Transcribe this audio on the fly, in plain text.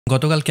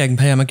গতকালকে এক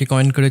ভাই আমাকে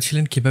কমেন্ট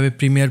করেছিলেন কিভাবে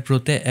প্রিমিয়ার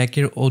প্রোতে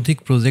একের অধিক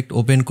প্রজেক্ট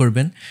ওপেন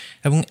করবেন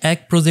এবং এক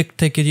প্রজেক্ট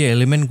থেকে যে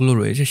এলিমেন্টগুলো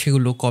রয়েছে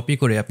সেগুলো কপি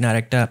করে আপনি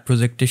আরেকটা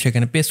প্রজেক্টে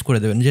সেখানে পেস্ট করে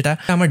দেবেন, যেটা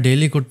আমার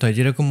ডেইলি করতে হয়।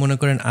 যেরকম মনে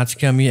করেন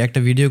আজকে আমি একটা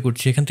ভিডিও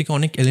করছি, এখান থেকে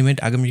অনেক এলিমেন্ট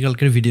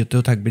আগামীকালকের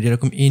ভিডিওতেও থাকবে,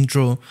 যেরকম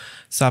ইন্ট্রো,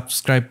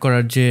 সাবস্ক্রাইব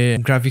করার যে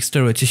গ্রাফিক্সটা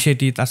রয়েছে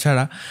সেটি,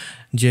 তাছাড়া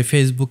যে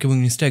ফেসবুক এবং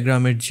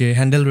ইনস্টাগ্রামের যে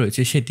হ্যান্ডেল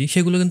রয়েছে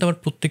সেগুলো কিন্তু আমার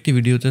প্রত্যেকটি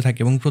ভিডিওতে থাকে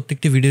এবং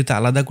প্রত্যেকটি ভিডিওতে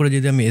আলাদা করে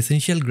যদি আমি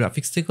এসেনশিয়াল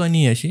গ্রাফিক্স থেকে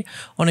নিয়ে আসি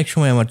অনেক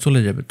সময় আমার চলে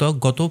যাবে। তো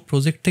গত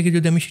প্রজেক্ট থেকে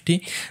যদি আমি সেটি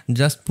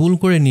জাস্ট পুল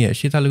করে নিয়ে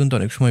আসি তাহলে কিন্তু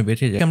অনেক সময়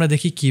বেঁচে যায়। আমরা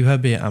দেখি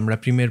কিভাবে আমরা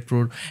প্রিমিয়ার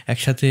প্রোর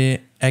একসাথে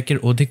একের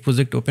অধিক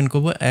প্রজেক্ট ওপেন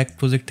করব, এক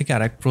প্রজেক্ট থেকে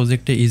আর এক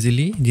প্রজেক্টে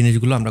ইজিলি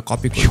জিনিসগুলো আমরা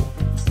কপি করব।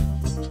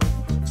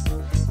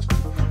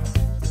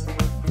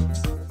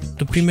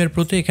 তো প্রিমিয়ার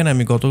প্রোতে এখানে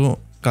আমি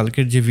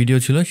কালকের যে ভিডিও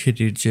ছিল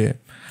সেটির যে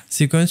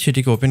সিকোয়েন্স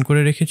সেটিকে ওপেন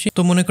করে রেখেছি।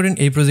 তো মনে করেন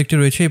এই প্রজেক্টটি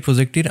রয়েছে, এই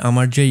প্রজেক্টটির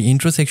আমার যে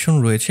ইন্ট্রো সেকশন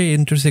রয়েছে এই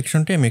ইন্ট্রো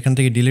সেকশনটি আমি এখান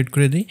থেকে ডিলিট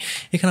করে দিই।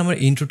 এখানে আমার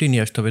ইন্ট্রোটি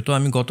নিয়ে আসতে হবে। তো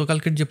আমি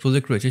গতকালকের যে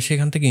প্রজেক্ট রয়েছে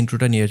সেখান থেকে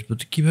ইন্ট্রোটা নিয়ে আসবো।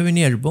 তো কীভাবে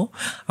নিয়ে আসবো,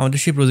 আমাদের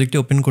সেই প্রজেক্টটি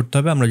ওপেন করতে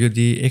হবে। আমরা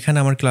যদি এখানে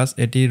আমার ক্লাস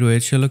এটি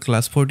রয়েছে হলো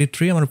ক্লাস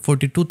 43, আমার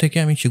 42 থেকে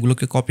আমি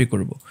সেগুলোকে কপি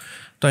করব।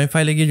 তো আমি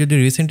ফাইলে গিয়ে যদি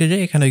রিসেন্টে যাই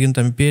এখানে কিন্তু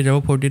আমি পেয়ে যাবো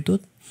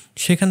 42।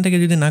 সেখান থেকে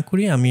যদি না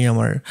করি আমি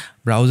আমার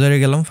ব্রাউজারে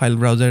গেলাম, ফাইল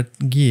ব্রাউজার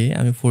গিয়ে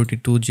আমি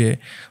 42 যে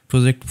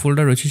প্রজেক্ট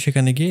ফোল্ডার রয়েছে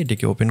সেখানে গিয়ে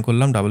এটাকে ওপেন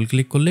করলাম, ডাবল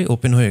ক্লিক করলেই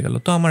ওপেন হয়ে গেল।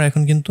 তো আমার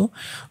এখন কিন্তু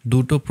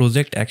দুটো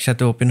প্রজেক্ট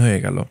একসাথে ওপেন হয়ে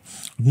গেল।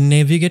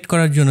 নেভিগেট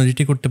করার জন্য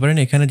যেটি করতে পারেন,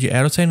 এখানে যে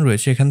অ্যারো সাইন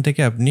রয়েছে এখান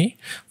থেকে আপনি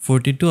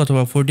 42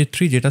 অথবা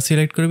 43 যেটা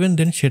সিলেক্ট করবেন,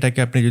 দেন সেটাকে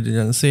আপনি যদি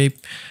চান সেভ,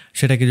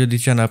 সেটাকে যদি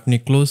চান আপনি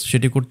ক্লোজ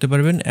সেটি করতে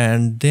পারবেন,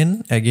 অ্যান্ড দেন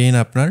অ্যাগেইন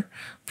আপনার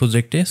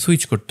প্রজেক্টে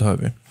সুইচ করতে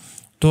হবে।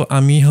 তো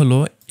আমি হলো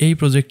এই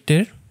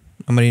প্রজেক্টের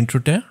আমার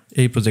ইন্ট্রোটা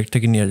এই প্রজেক্ট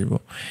থেকে নিয়ে আসবো।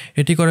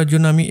 এটি করার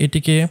জন্য আমি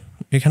এটিকে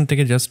এখান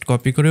থেকে জাস্ট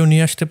কপি করেও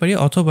নিয়ে আসতে পারি,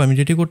 অথবা আমি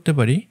যেটি করতে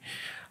পারি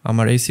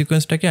আমার এই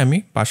সিকোয়েন্সটাকে আমি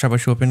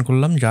পাশাপাশি ওপেন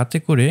করলাম, যাতে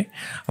করে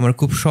আমার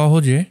খুব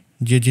সহজে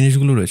যে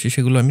জিনিসগুলো রয়েছে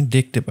সেগুলো আমি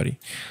দেখতে পারি,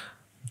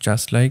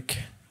 জাস্ট লাইক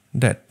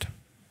দ্যাট।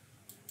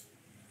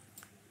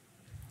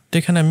 তো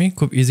এখানে আমি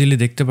খুব ইজিলি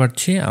দেখতে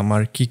পাচ্ছি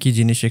আমার কি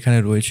জিনিস এখানে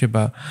রয়েছে,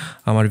 বা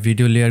আমার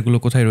ভিডিও লেয়ারগুলো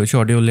কোথায় রয়েছে,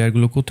 অডিও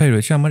লেয়ারগুলো কোথায়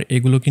রয়েছে। আমার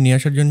এগুলোকে নিয়ে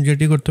আসার জন্য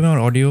যেটি করতে হবে,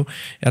 আমার অডিও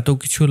এত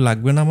কিছু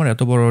লাগবে না, আমার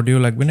এত বড় অডিও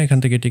লাগবে না। এখান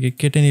থেকে এটিকে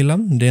কেটে নিলাম,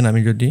 দেন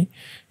আমি যদি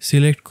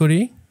সিলেক্ট করি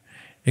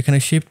এখানে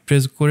শিফট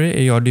প্রেস করে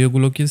এই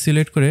অডিওগুলোকে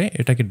সিলেক্ট করে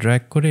এটাকে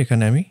ড্র্যাগ করে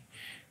এখানে আমি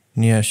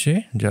নিয়ে আসে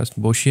জাস্ট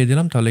বসিয়ে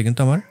দিলাম, তাহলে কিন্তু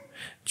আমার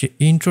যে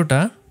ইন্ট্রোটা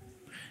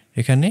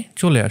এখানে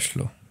চলে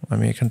আসলো।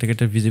 আমি এখান থেকে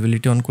এটা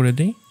ভিজিবিলিটি অন করে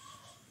দিই,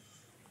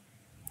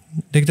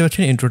 দেখতে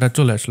পাচ্ছেন ইন্ট্রোটা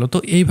চলে আসলো। তো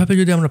এইভাবে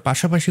যদি আমরা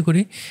পাশাপাশি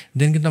করি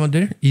দেন কিন্তু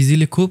আমাদের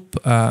ইজিলি খুব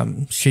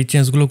সেই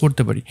চেঞ্জগুলো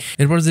করতে পারি।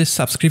 এরপর যে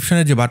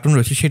সাবস্ক্রিপশনের যে বাটন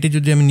রয়েছে সেটি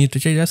যদি আমি নিতে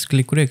চাই জাস্ট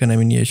ক্লিক করে এখানে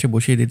আমি নিয়ে এসে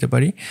বসিয়ে দিতে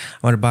পারি।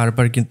 আমার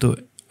বারবার কিন্তু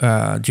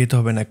যেতে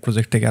হবে না এক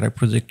প্রজেক্ট থেকে আরেক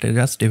প্রজেক্টে,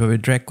 জাস্ট এভাবে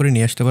ড্র্যাগ করে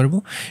নিয়ে আসতে পারবো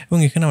এবং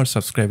এখানে আমার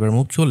সাবস্ক্রাইবার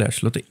মুভ চলে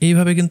আসলো। তো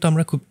এইভাবে কিন্তু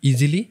আমরা খুব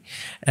ইজিলি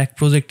এক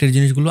প্রজেক্টের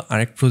জিনিসগুলো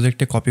আরেক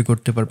প্রজেক্টে কপি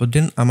করতে পারবো।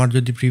 দেন আমার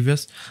যদি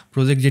প্রিভিয়াস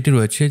প্রজেক্ট যেটি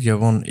রয়েছে,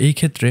 যেমন এই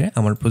ক্ষেত্রে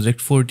আমার প্রজেক্ট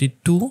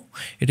 42,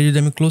 এটা যদি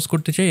আমি ক্লোজ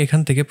করতে চাই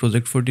এখান থেকে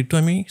প্রজেক্ট 42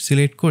 আমি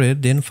সিলেক্ট করে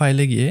দেন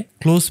ফাইলে গিয়ে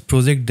ক্লোজ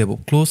প্রজেক্ট দেবো।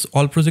 ক্লোজ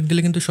অল প্রজেক্ট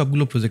দিলে কিন্তু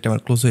সবগুলো প্রজেক্ট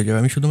আমার ক্লোজ হয়ে যাবে।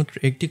 আমি শুধুমাত্র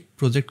একটি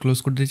প্রজেক্ট ক্লোজ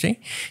করতে চাই,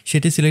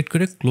 সেটি সিলেক্ট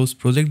করে ক্লোজ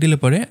প্রজেক্ট দিলে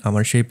পরে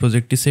আমার সেই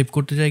প্রজেক্টটি সেভ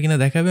করতে চাই কিনা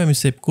দেখাবে, আমি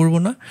সেভ করব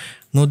না,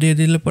 নো দিয়ে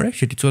দিলে পরে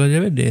সেটি চলে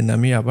যাবে। দেন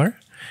আমি আবার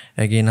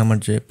অ্যাগেইন আমার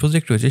যে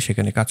প্রজেক্ট রয়েছে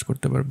সেখানে কাজ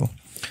করতে পারবো।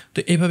 তো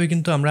এইভাবে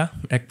কিন্তু আমরা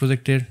এক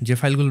প্রজেক্টের যে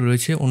ফাইলগুলো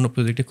রয়েছে অন্য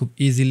প্রজেক্টে খুব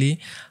ইজিলি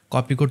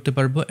কপি করতে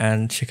পারবো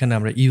অ্যান্ড সেখানে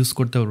আমরা ইউজ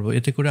করতে পারবো।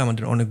 এতে করে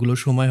আমাদের অনেকগুলো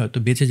সময় হয়তো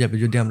বেঁচে যাবে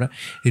যদি আমরা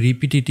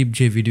রিপিটেটিভ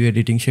যে ভিডিও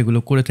এডিটিং সেগুলো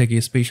করে থাকি,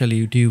 স্পেশালি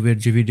ইউটিউবের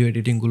যে ভিডিও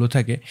এডিটিংগুলো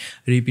থাকে,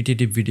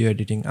 রিপিটেটিভ ভিডিও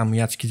এডিটিং। আমি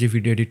আজকে যে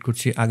ভিডিও এডিট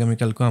করছি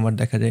আগামীকালকেও আমার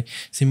দেখা যায়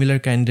সিমিলার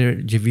কাইন্ডের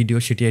যে ভিডিও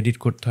সেটি এডিট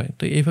করতে হয়।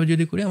 তো এইভাবে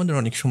যদি করি আমাদের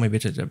অনেক সময়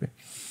বেঁচে যাবে।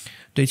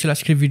 তো এই ছিল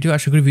আজকের ভিডিও।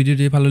 আশা করি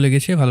ভিডিওটি ভালো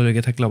লেগেছে। ভালো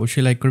লেগে থাকলে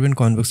অবশ্যই লাইক করবেন,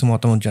 কমেন্ট বক্সে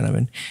মতামত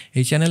জানাবেন।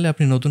 এই চ্যানেলে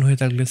আপনি নতুন হয়ে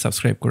থাকলে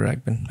সাবস্ক্রাইব করে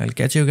রাখবেন। আইল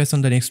catch you guys on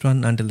the next one.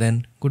 Until then,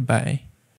 good bye.